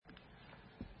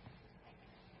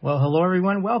Well, hello,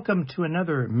 everyone. Welcome to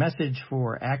another message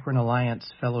for Akron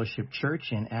Alliance Fellowship Church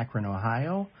in Akron,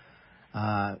 Ohio.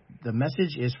 The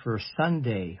message is for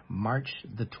Sunday, March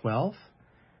the 12th,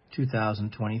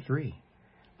 2023.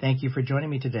 Thank you for joining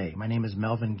me today. My name is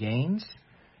Melvin Gaines.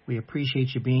 We appreciate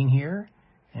you being here,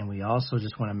 and we also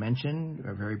just want to mention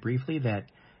very briefly that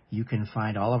you can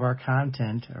find all of our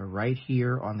content right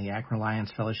here on the Akron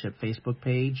Alliance Fellowship Facebook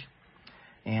page,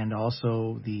 and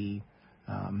also the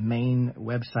main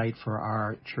website for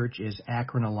our church is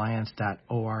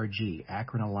akronalliance.org.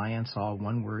 Akron Alliance, all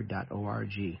one word,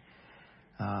 .org.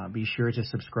 Be sure to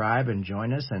subscribe and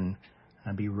join us and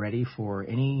be ready for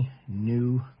any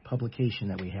new publication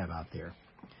that we have out there.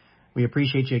 We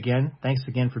appreciate you again. Thanks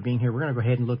again for being here. We're going to go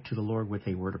ahead and look to the Lord with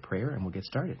a word of prayer, and we'll get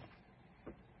started.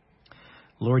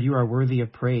 Lord, you are worthy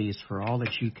of praise for all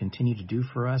that you continue to do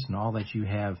for us and all that you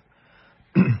have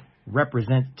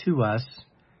represent to us,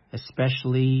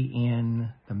 especially in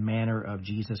the manner of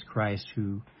Jesus Christ,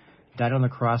 who died on the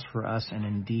cross for us and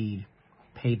indeed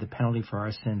paid the penalty for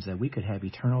our sins that we could have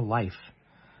eternal life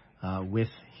with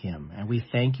him. And we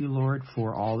thank you, Lord,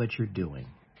 for all that you're doing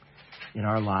in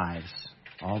our lives,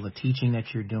 all the teaching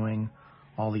that you're doing,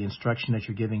 all the instruction that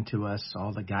you're giving to us,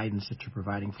 all the guidance that you're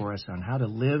providing for us on how to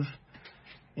live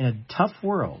in a tough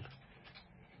world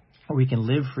where we can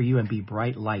live for you and be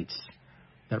bright lights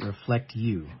that reflect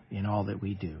you in all that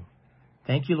we do.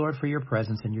 Thank you, Lord, for your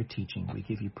presence and your teaching. We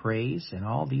give you praise in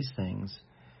all these things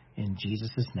in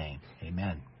Jesus' name.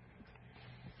 Amen.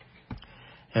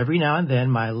 Every now and then,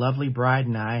 my lovely bride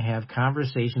and I have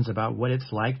conversations about what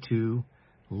it's like to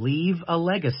leave a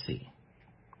legacy.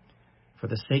 For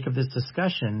the sake of this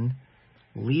discussion,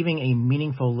 leaving a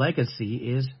meaningful legacy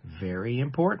is very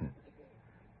important.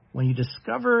 When you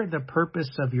discover the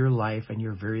purpose of your life and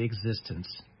your very existence,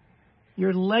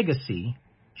 your legacy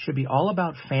should be all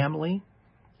about family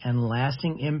and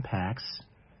lasting impacts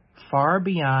far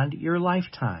beyond your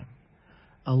lifetime.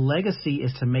 A legacy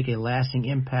is to make a lasting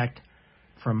impact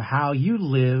from how you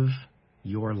live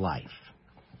your life.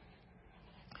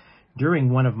 During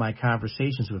one of my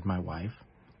conversations with my wife,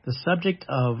 the subject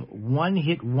of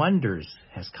one-hit wonders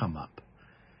has come up.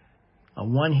 A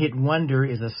one-hit wonder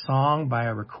is a song by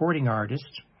a recording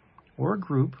artist or a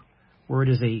group where it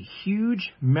is a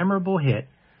huge, memorable hit,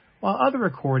 while other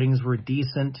recordings were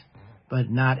decent but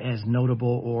not as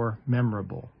notable or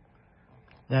memorable.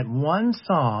 That one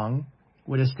song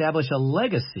would establish a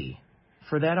legacy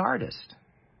for that artist.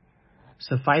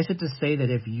 Suffice it to say that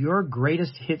if your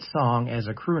greatest hit song as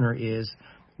a crooner is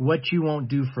What You Won't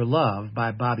Do for Love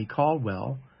by Bobby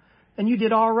Caldwell, then you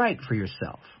did all right for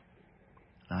yourself.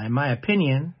 Now, in my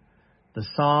opinion, the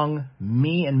song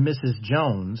Me and Mrs.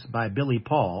 Jones by Billy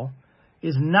Paul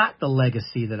is not the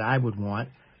legacy that I would want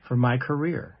for my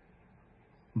career.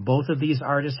 Both of these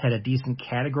artists had a decent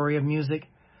category of music,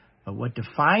 but what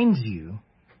defines you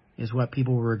is what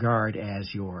people regard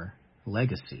as your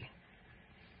legacy.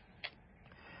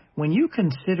 When you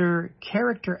consider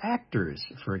character actors,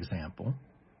 for example,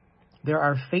 there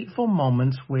are fateful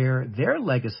moments where their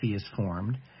legacy is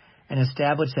formed and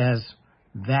established as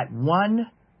that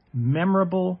one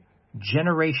memorable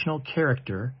generational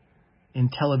character in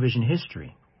television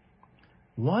history.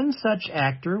 One such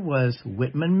actor was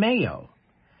Whitman Mayo.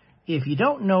 If you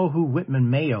don't know who Whitman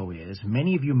Mayo is,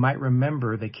 many of you might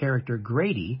remember the character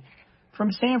Grady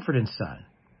from Sanford and Son.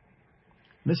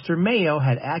 Mr. Mayo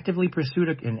had actively pursued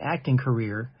an acting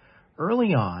career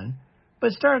early on,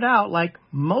 but started out like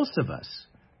most of us.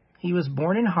 He was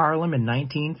born in Harlem in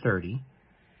 1930,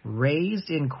 raised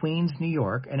in Queens, New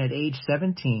York, and at age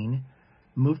 17,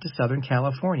 moved to Southern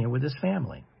California with his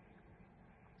family.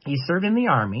 He served in the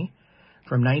Army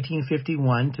from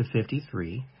 1951 to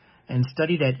 53 and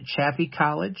studied at Chaffey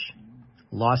College,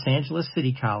 Los Angeles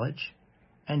City College,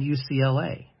 and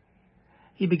UCLA.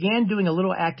 He began doing a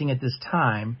little acting at this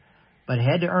time, but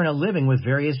had to earn a living with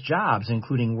various jobs,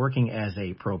 including working as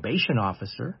a probation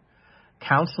officer,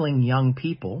 counseling young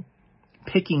people,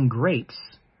 picking grapes,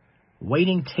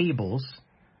 waiting tables,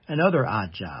 and other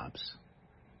odd jobs.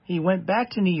 He went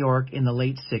back to New York in the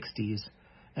late 60s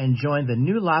and joined the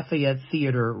New Lafayette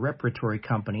Theater Repertory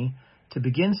Company to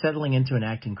begin settling into an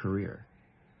acting career.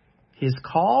 His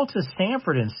call to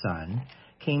Sanford and Son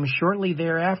came shortly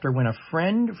thereafter when a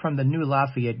friend from the New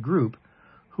Lafayette group,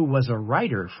 who was a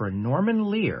writer for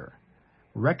Norman Lear,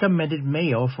 recommended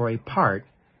Mayo for a part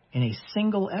in a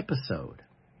single episode.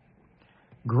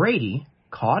 Grady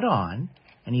caught on,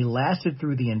 and he lasted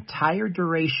through the entire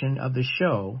duration of the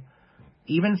show,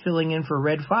 even filling in for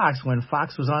Red Fox when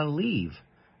Fox was on leave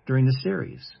during the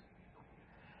series.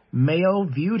 Mayo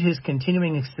viewed his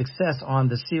continuing success on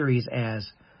the series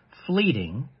as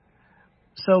fleeting,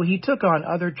 So he took on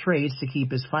other trades to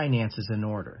keep his finances in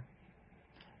order.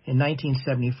 In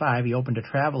 1975, he opened a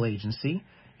travel agency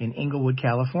in Inglewood,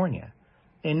 California.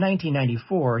 In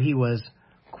 1994, he was,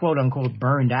 quote-unquote,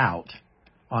 burned out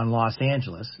on Los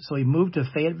Angeles, so he moved to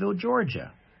Fayetteville,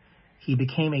 Georgia. He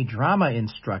became a drama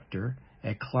instructor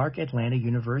at Clark Atlanta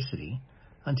University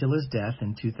until his death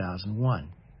in 2001.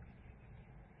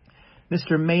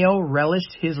 Mr. Mayo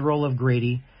relished his role of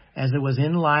Grady as it was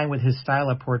in line with his style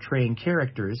of portraying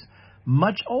characters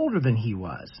much older than he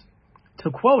was.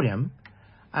 To quote him,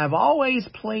 "I've always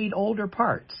played older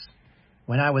parts.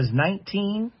 When I was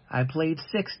 19, I played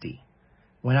 60.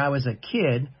 When I was a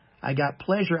kid, I got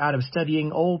pleasure out of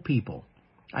studying old people.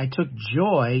 I took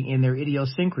joy in their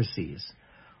idiosyncrasies.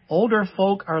 Older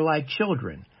folk are like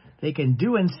children. They can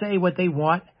do and say what they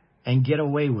want and get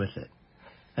away with it."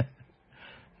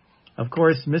 Of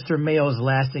course, Mr. Mayo's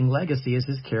lasting legacy is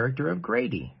his character of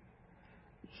Grady.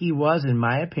 He was, in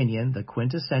my opinion, the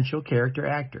quintessential character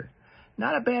actor.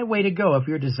 Not a bad way to go if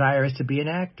your desire is to be an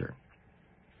actor.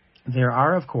 There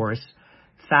are, of course,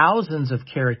 thousands of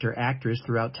character actors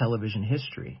throughout television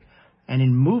history and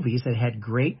in movies that had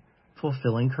great,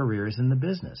 fulfilling careers in the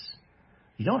business.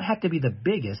 You don't have to be the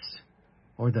biggest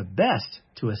or the best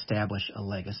to establish a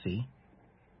legacy.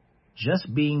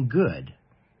 Just being good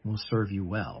will serve you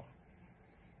well.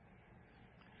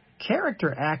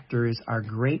 Character actors are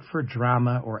great for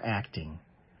drama or acting.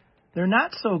 They're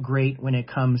not so great when it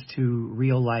comes to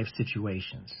real-life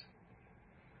situations.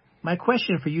 My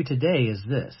question for you today is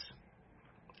this.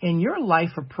 In your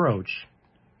life approach,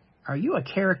 are you a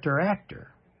character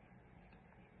actor?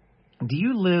 Do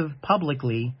you live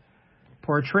publicly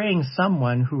portraying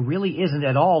someone who really isn't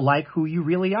at all like who you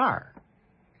really are?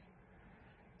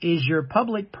 Is your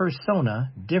public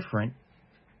persona different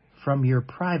from your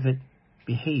private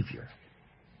behavior?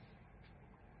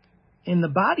 In the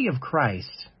body of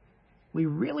Christ, we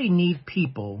really need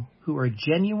people who are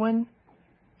genuine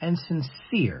and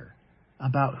sincere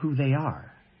about who they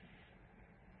are.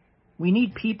 We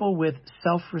need people with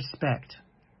self-respect,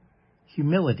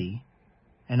 humility,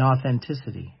 and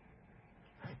authenticity.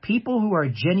 People who are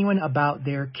genuine about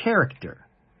their character.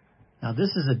 Now,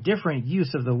 this is a different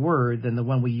use of the word than the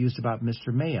one we used about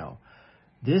Mr. Mayo.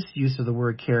 This use of the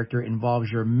word character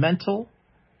involves your mental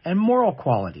and moral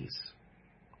qualities.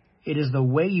 It is the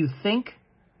way you think,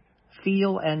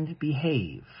 feel, and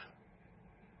behave.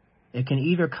 It can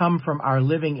either come from our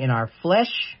living in our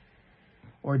flesh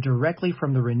or directly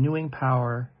from the renewing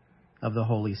power of the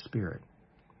Holy Spirit.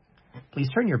 Please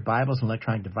turn your Bibles and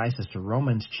electronic devices to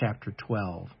Romans chapter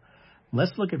 12.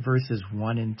 Let's look at verses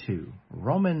 1 and 2.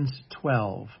 Romans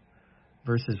 12,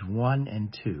 verses 1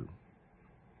 and 2.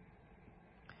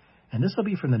 And this will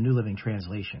be from the New Living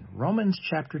Translation. Romans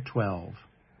chapter 12,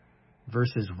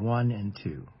 verses 1 and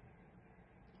 2.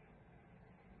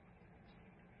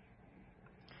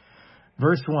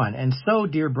 Verse 1, "And so,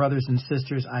 dear brothers and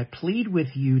sisters, I plead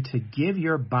with you to give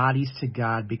your bodies to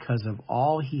God because of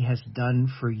all he has done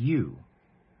for you.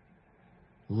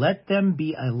 Let them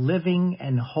be a living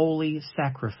and holy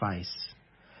sacrifice,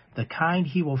 the kind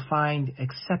he will find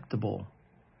acceptable.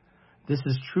 This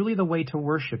is truly the way to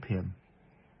worship him."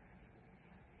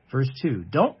 Verse 2,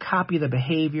 "Don't copy the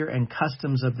behavior and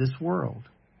customs of this world,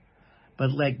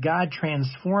 but let God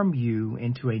transform you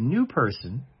into a new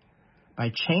person by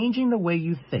changing the way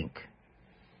you think.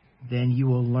 Then you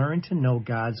will learn to know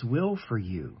God's will for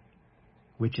you,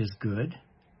 which is good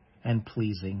and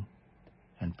pleasing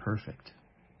and perfect."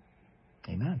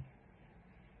 Amen.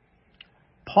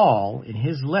 Paul, in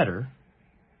his letter,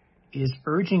 is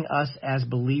urging us as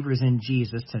believers in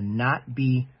Jesus to not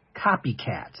be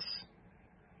copycats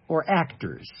or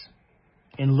actors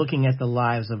in looking at the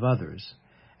lives of others,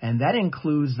 and that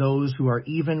includes those who are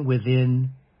even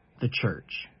within the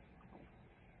church.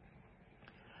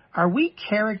 Are we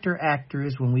character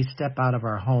actors when we step out of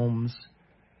our homes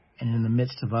and in the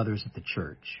midst of others at the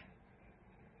church?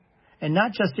 And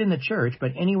not just in the church,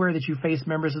 but anywhere that you face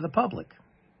members of the public.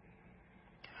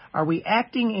 Are we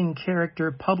acting in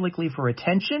character publicly for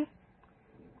attention,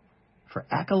 for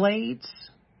accolades,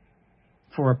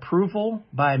 for approval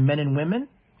by men and women?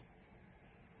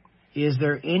 Is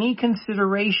there any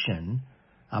consideration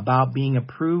about being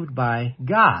approved by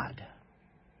God?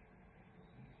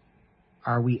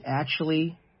 Are we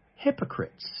actually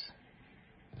hypocrites?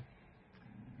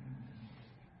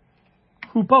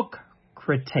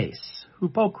 Hypokrites.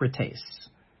 Hupokrites.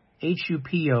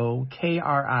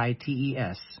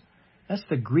 That's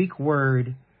the Greek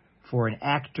word for an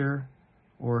actor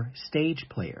or stage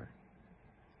player.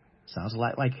 Sounds a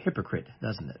lot like hypocrite,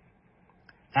 doesn't it?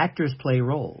 Actors play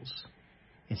roles.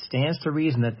 It stands to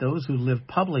reason that those who live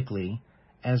publicly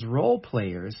as role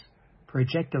players,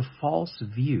 project a false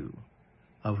view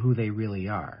of who they really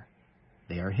are.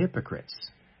 They are hypocrites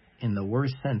in the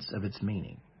worst sense of its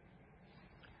meaning.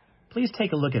 Please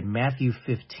take a look at Matthew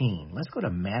 15. Let's go to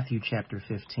Matthew chapter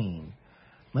 15.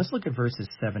 Let's look at verses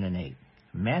 7 and 8.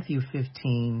 Matthew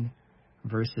 15,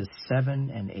 verses 7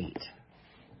 and 8.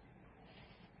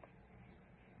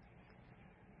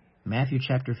 Matthew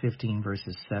chapter 15,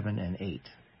 verses 7 and 8.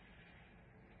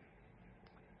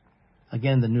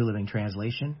 Again, the New Living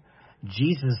Translation.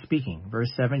 Jesus is speaking.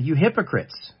 Verse 7, "You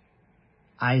hypocrites!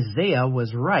 Isaiah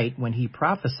was right when he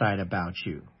prophesied about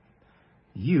you,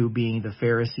 you being the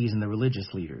Pharisees and the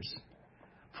religious leaders.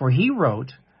 For he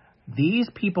wrote, 'These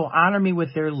people honor me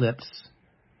with their lips,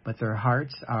 but their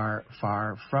hearts are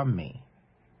far from me.'"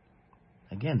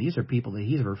 Again, these are people that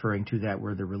he's referring to that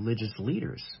were the religious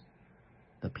leaders,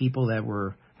 the people that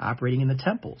were operating in the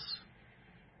temples.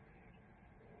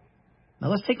 Now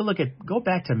let's take a look go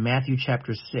back to Matthew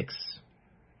chapter 6,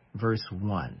 verse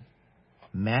 1.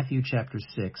 Matthew chapter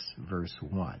 6, verse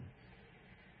 1.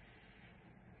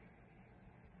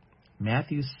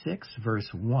 Matthew 6,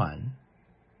 verse 1.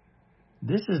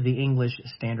 This is the English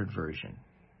Standard Version.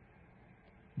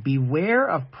 "Beware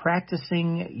of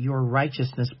practicing your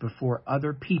righteousness before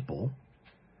other people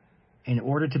in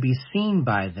order to be seen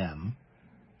by them,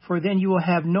 for then you will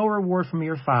have no reward from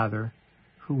your Father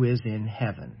who is in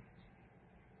heaven."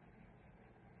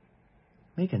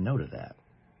 Make a note of that.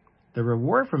 The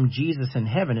reward from Jesus in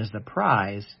heaven is the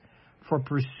prize for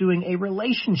pursuing a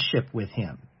relationship with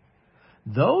him.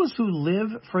 Those who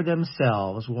live for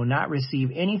themselves will not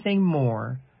receive anything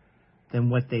more than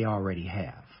what they already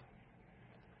have.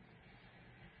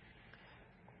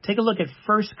 Take a look at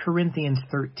 1 Corinthians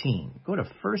 13. Go to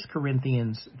 1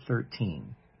 Corinthians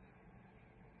 13.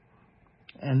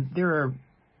 And there are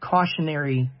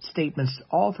cautionary statements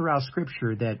all throughout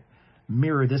Scripture that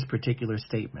mirror this particular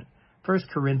statement. 1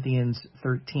 Corinthians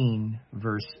 13,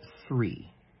 verse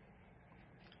 3.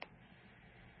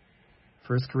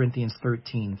 1 Corinthians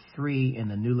 13, 3 in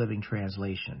the New Living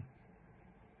Translation.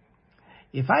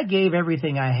 "If I gave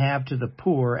everything I have to the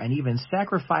poor and even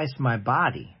sacrificed my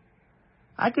body,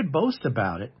 I could boast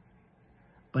about it,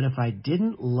 but if I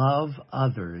didn't love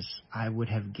others, I would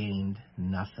have gained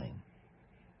nothing."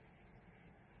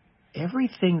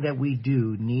 Everything that we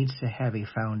do needs to have a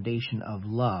foundation of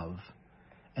love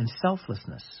and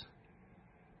selflessness.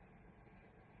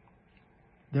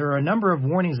 There are a number of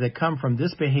warnings that come from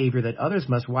this behavior that others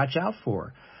must watch out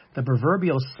for. The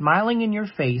proverbial smiling in your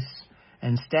face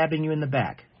and stabbing you in the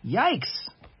back. Yikes!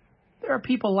 There are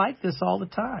people like this all the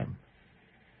time.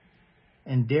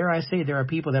 And dare I say, there are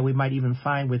people that we might even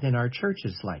find within our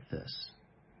churches like this.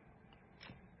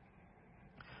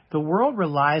 The world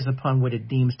relies upon what it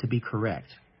deems to be correct,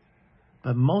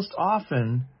 but most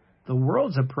often the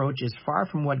world's approach is far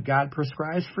from what God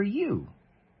prescribes for you.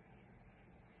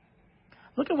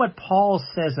 Look at what Paul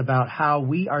says about how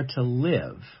we are to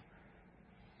live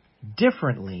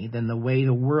differently than the way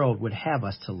the world would have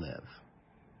us to live.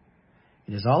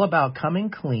 It is all about coming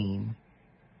clean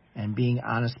and being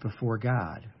honest before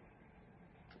God.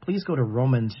 Please go to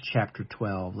Romans chapter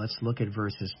 12. Let's look at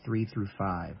verses 3 through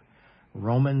 5.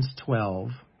 Romans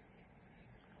 12,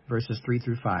 verses 3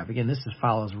 through 5. Again, this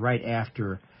follows right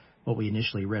after what we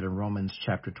initially read in Romans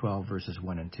chapter 12, verses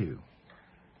 1 and 2.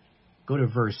 Go to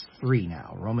verse 3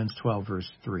 now. Romans 12, verse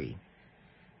 3.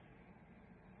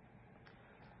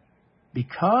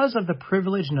 "Because of the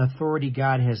privilege and authority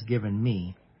God has given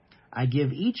me, I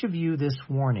give each of you this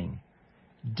warning.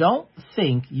 Don't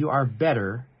think you are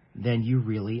better than you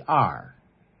really are.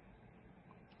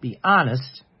 Be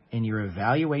honest in your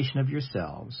evaluation of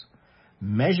yourselves,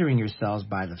 measuring yourselves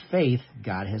by the faith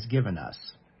God has given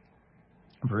us."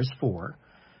 Verse 4,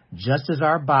 "Just as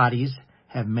our bodies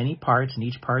have many parts and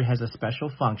each part has a special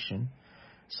function,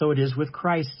 so it is with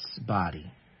Christ's body.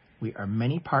 We are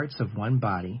many parts of one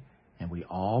body, and we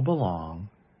all belong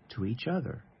to each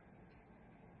other."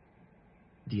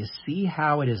 Do you see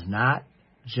how it is not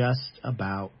just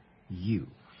about you?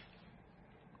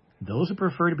 Those who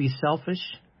prefer to be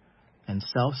selfish and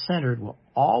self-centered will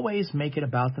always make it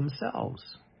about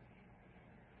themselves.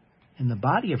 In the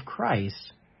body of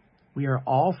Christ, we are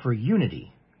all for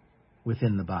unity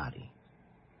within the body.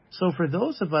 So for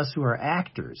those of us who are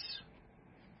actors,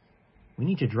 we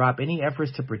need to drop any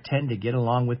efforts to pretend to get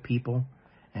along with people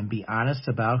and be honest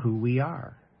about who we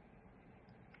are.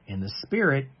 In the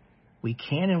Spirit, we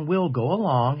can and will go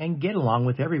along and get along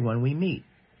with everyone we meet.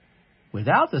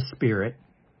 Without the Spirit,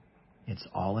 it's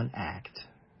all an act.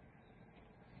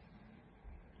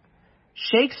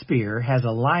 Shakespeare has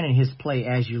a line in his play,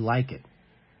 As You Like It.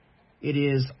 It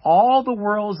is all the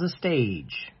world's a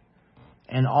stage,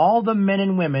 and all the men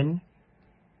and women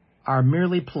are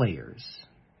merely players.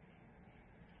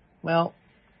 Well,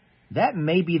 that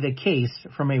may be the case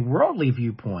from a worldly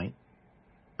viewpoint,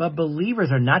 but believers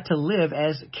are not to live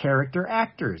as character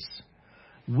actors.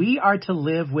 We are to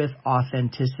live with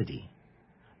authenticity.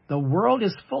 The world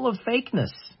is full of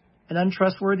fakeness and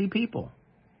untrustworthy people.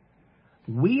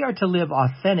 We are to live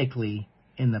authentically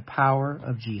in the power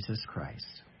of Jesus Christ.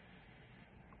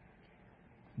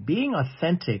 Being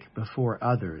authentic before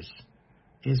others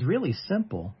is really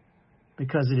simple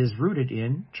because it is rooted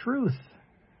in truth.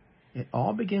 It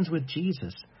all begins with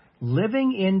Jesus.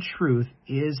 Living in truth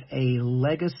is a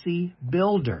legacy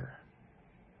builder.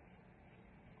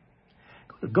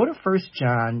 Go to 1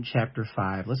 John chapter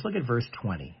 5. Let's look at verse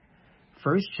 20.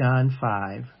 1 John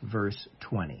 5, verse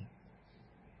 20.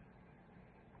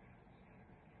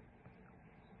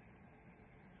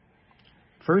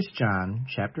 First John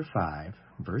chapter 5,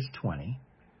 verse 20.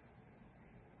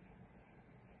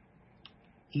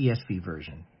 ESV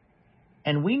version.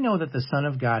 And we know that the Son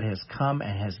of God has come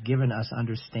and has given us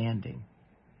understanding,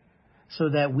 so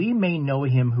that we may know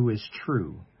him who is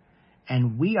true,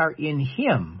 and we are in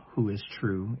him who is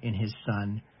true, in his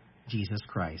Son, Jesus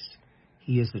Christ.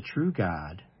 He is the true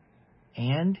God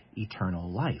and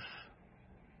eternal life.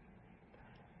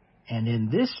 And in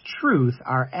this truth,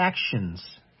 our actions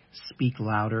speak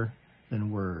louder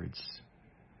than words.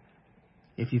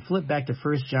 If you flip back to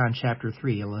 1 John chapter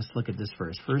 3, let's look at this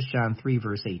verse. 1 John 3,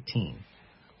 verse 18.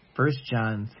 1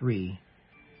 John 3,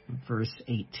 verse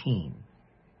 18.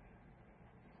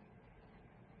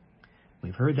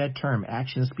 We've heard that term,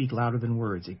 actions speak louder than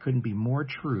words. It couldn't be more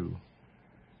true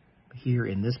here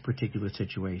in this particular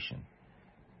situation.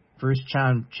 1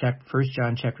 John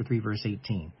chapter 3, verse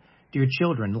 18. Dear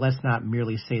children, let's not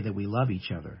merely say that we love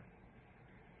each other.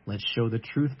 Let's show the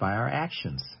truth by our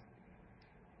actions.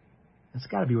 That's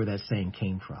got to be where that saying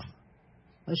came from.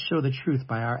 Let's show the truth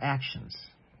by our actions.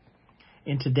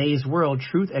 In today's world,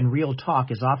 truth and real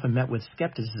talk is often met with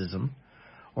skepticism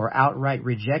or outright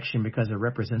rejection because it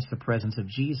represents the presence of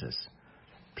Jesus.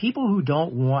 People who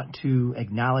don't want to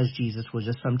acknowledge Jesus will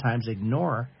just sometimes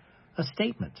ignore a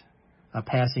statement, a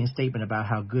passing statement about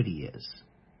how good he is.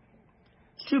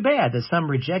 It's too bad that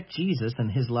some reject Jesus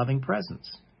and his loving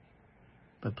presence.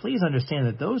 But please understand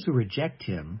that those who reject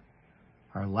him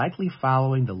are likely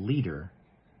following the leader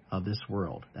of this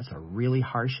world. That's a really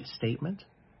harsh statement,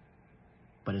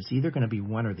 but it's either going to be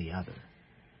one or the other.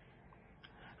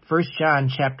 1 John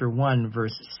chapter 1,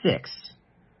 verse 6,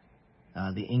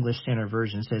 the English Standard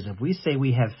Version says, if we say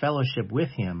we have fellowship with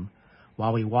him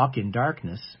while we walk in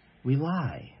darkness, we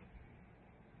lie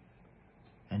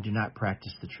and do not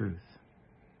practice the truth.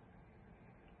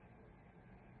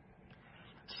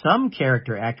 Some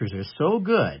character actors are so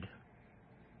good,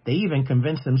 they even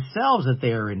convince themselves that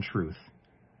they are in truth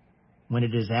when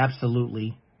it is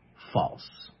absolutely false.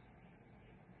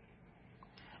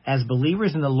 As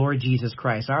believers in the Lord Jesus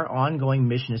Christ, our ongoing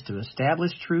mission is to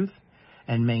establish truth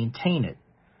and maintain it,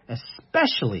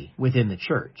 especially within the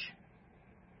church.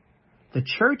 The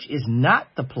church is not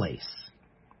the place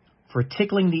for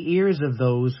tickling the ears of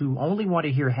those who only want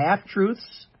to hear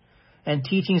half-truths and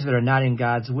teachings that are not in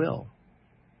God's will.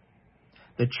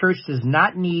 The church does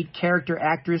not need character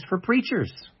actors for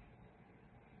preachers.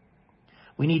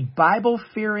 We need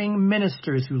Bible-fearing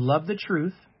ministers who love the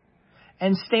truth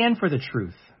and stand for the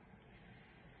truth.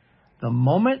 The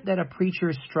moment that a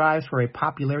preacher strives for a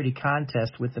popularity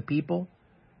contest with the people,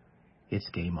 it's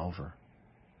game over.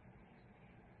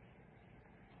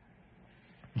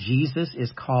 Jesus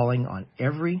is calling on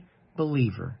every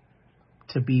believer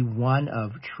to be one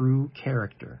of true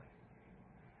character.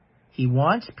 He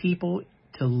wants people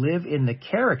to live in the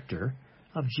character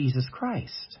of Jesus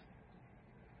Christ.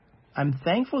 I'm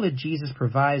thankful that Jesus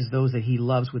provides those that he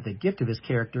loves with the gift of his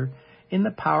character in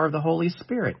the power of the Holy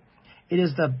Spirit. It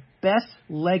is the best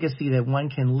legacy that one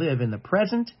can live in the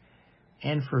present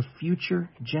and for future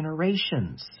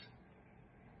generations.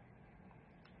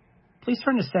 Please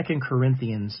turn to 2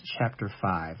 Corinthians chapter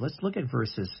 5. Let's look at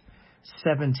verses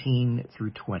 17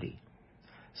 through 20.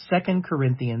 2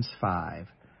 Corinthians 5,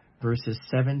 verses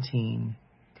 17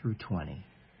 through 20.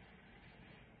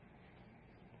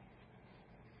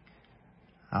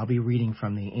 I'll be reading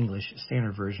from the English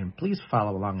Standard Version. Please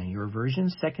follow along in your version.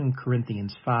 2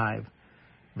 Corinthians 5,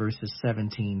 verses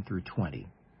 17 through 20.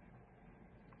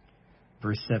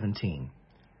 Verse 17.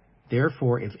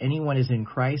 Therefore, if anyone is in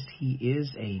Christ, he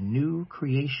is a new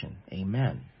creation.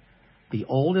 Amen. The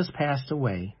old has passed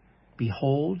away.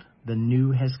 Behold, the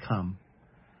new has come.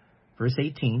 Verse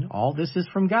 18. All this is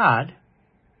from God,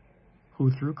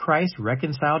 who through Christ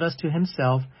reconciled us to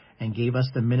himself and gave us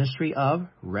the ministry of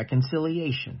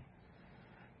reconciliation.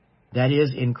 That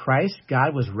is, in Christ,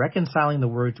 God was reconciling the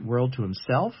world to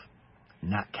himself,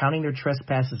 not counting their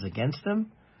trespasses against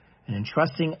them, and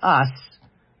entrusting us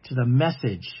to the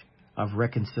message of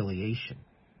reconciliation.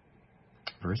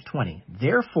 Verse 20,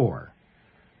 therefore,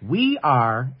 we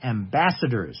are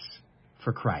ambassadors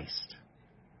for Christ,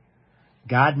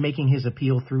 God making his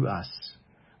appeal through us.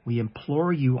 We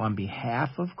implore you on behalf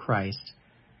of Christ,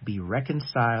 be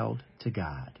reconciled to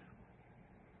God.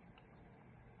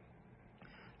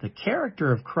 The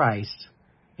character of Christ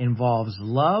involves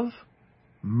love,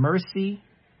 mercy,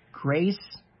 grace,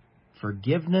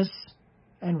 forgiveness,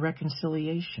 and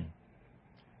reconciliation.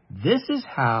 This is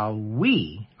how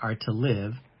we are to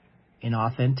live in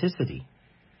authenticity.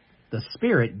 The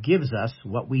Spirit gives us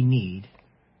what we need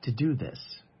to do this.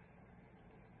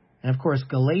 And of course,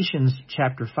 Galatians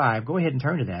chapter 5, go ahead and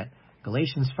turn to that.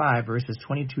 Galatians 5, verses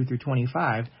 22 through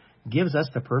 25, gives us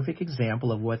the perfect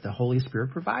example of what the Holy Spirit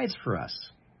provides for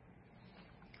us.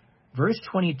 Verse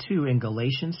 22 in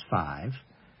Galatians 5,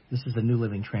 this is the New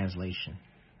Living Translation.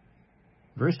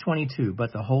 Verse 22,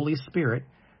 but the Holy Spirit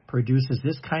produces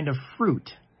this kind of fruit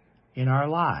in our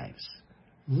lives: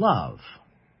 love,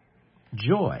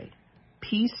 joy,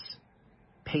 peace,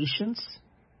 patience,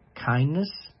 kindness,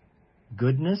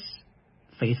 goodness,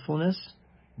 faithfulness,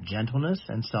 gentleness,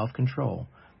 and self-control.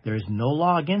 There is no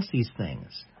law against these things.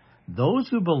 Those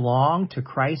who belong to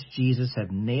Christ Jesus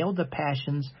have nailed the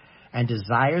passions and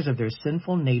desires of their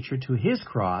sinful nature to his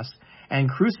cross and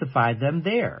crucified them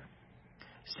there.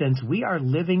 Since we are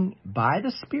living by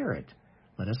the Spirit,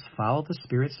 let us follow the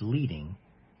Spirit's leading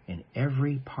in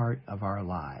every part of our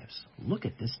lives. Look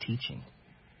at this teaching.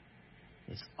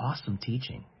 It's awesome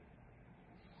teaching.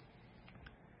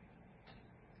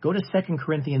 Go to 2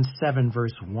 Corinthians 7,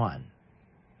 verse 1.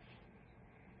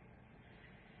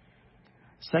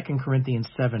 2 Corinthians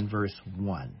 7, verse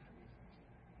 1.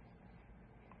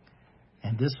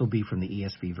 And this will be from the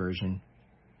ESV version.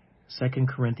 2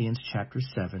 Corinthians chapter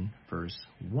 7, verse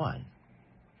 1.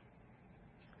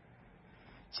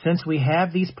 Since we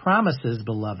have these promises,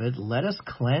 beloved, let us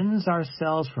cleanse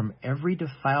ourselves from every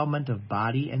defilement of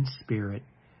body and spirit,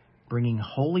 bringing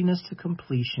holiness to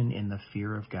completion in the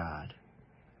fear of God.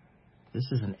 This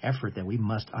is an effort that we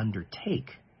must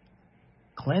undertake.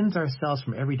 Cleanse ourselves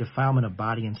from every defilement of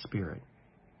body and spirit.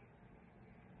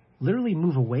 Literally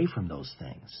move away from those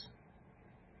things.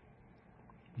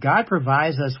 God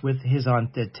provides us with his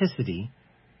authenticity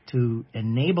to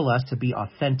enable us to be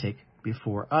authentic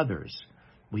before others.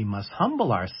 We must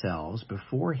humble ourselves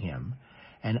before him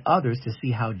and others to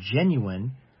see how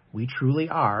genuine we truly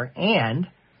are and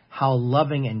how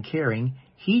loving and caring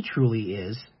he truly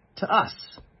is to us.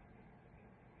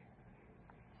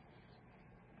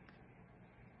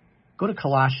 Go to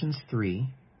Colossians 3,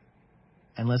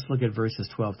 and let's look at verses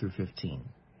 12 through 15.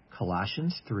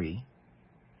 Colossians 3,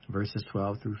 verses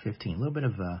 12 through 15. A little bit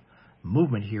of a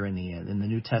movement here in the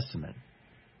New Testament.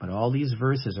 But all these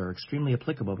verses are extremely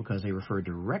applicable because they refer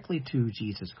directly to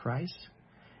Jesus Christ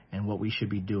and what we should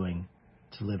be doing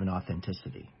to live in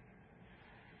authenticity.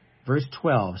 Verse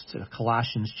 12 to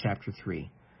Colossians chapter 3.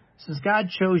 Since God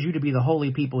chose you to be the holy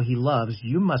people he loves,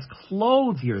 you must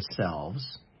clothe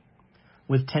yourselves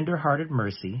with tender-hearted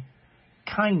mercy,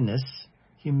 kindness,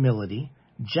 humility,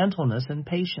 gentleness, and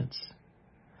patience.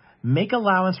 Make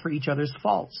allowance for each other's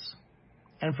faults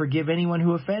and forgive anyone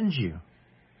who offends you.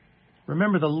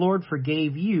 Remember, the Lord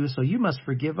forgave you, so you must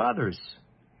forgive others.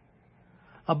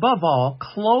 Above all,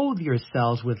 clothe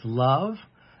yourselves with love,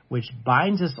 which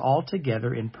binds us all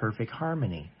together in perfect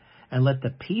harmony. And let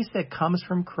the peace that comes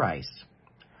from Christ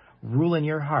rule in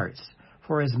your hearts.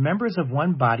 For as members of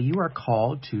one body, you are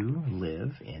called to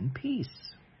live in peace.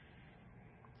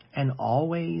 And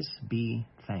always be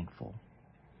thankful.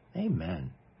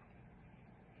 Amen.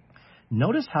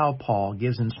 Notice how Paul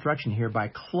gives instruction here by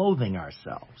clothing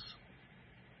ourselves.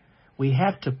 We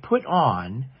have to put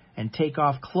on and take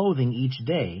off clothing each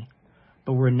day,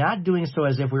 but we're not doing so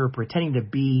as if we were pretending to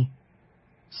be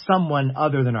someone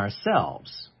other than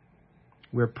ourselves.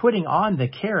 We're putting on the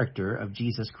character of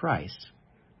Jesus Christ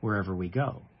wherever we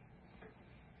go.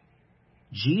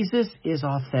 Jesus is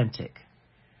authentic.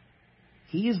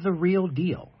 He is the real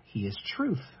deal. He is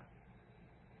truth.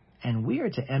 And we are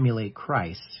to emulate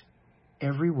Christ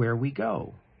everywhere we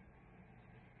go.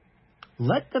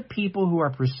 Let the people who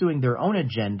are pursuing their own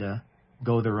agenda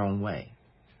go their own way.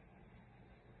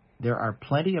 There are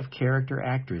plenty of character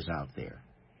actors out there.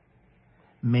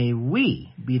 May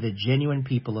we be the genuine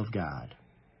people of God.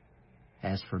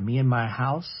 As for me and my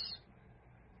house,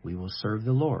 we will serve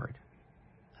the Lord.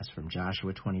 That's from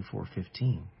Joshua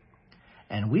 24:15.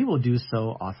 And we will do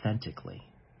so authentically.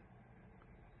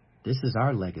 This is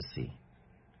our legacy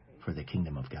for the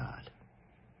kingdom of God.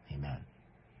 Amen.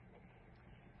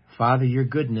 Father, your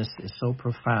goodness is so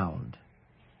profound.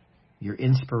 Your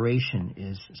inspiration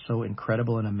is so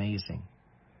incredible and amazing.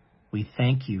 We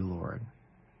thank you, Lord,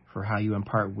 for how you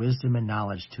impart wisdom and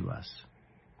knowledge to us.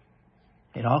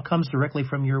 It all comes directly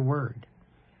from your word,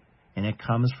 and it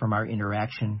comes from our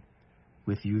interaction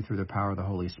with you through the power of the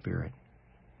Holy Spirit.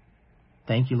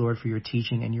 Thank you, Lord, for your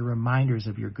teaching and your reminders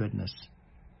of your goodness.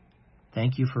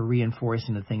 Thank you for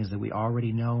reinforcing the things that we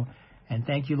already know, and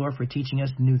thank you, Lord, for teaching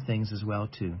us new things as well,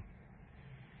 too.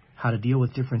 How to deal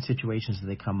with different situations as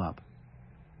they come up.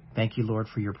 Thank you, Lord,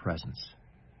 for your presence.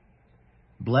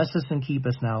 Bless us and keep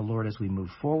us now, Lord, as we move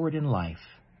forward in life,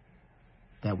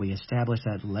 that we establish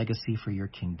that legacy for your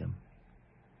kingdom.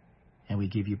 And we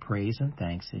give you praise and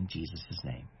thanks in Jesus'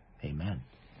 name. Amen.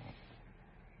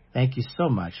 Thank you so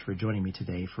much for joining me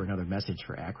today for another message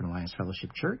for Akron Alliance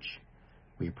Fellowship Church.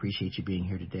 We appreciate you being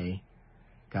here today.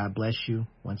 God bless you.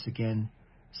 Once again,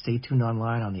 stay tuned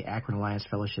online on the Akron Alliance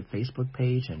Fellowship Facebook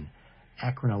page and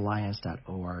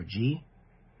akronalliance.org.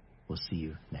 We'll see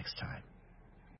you next time.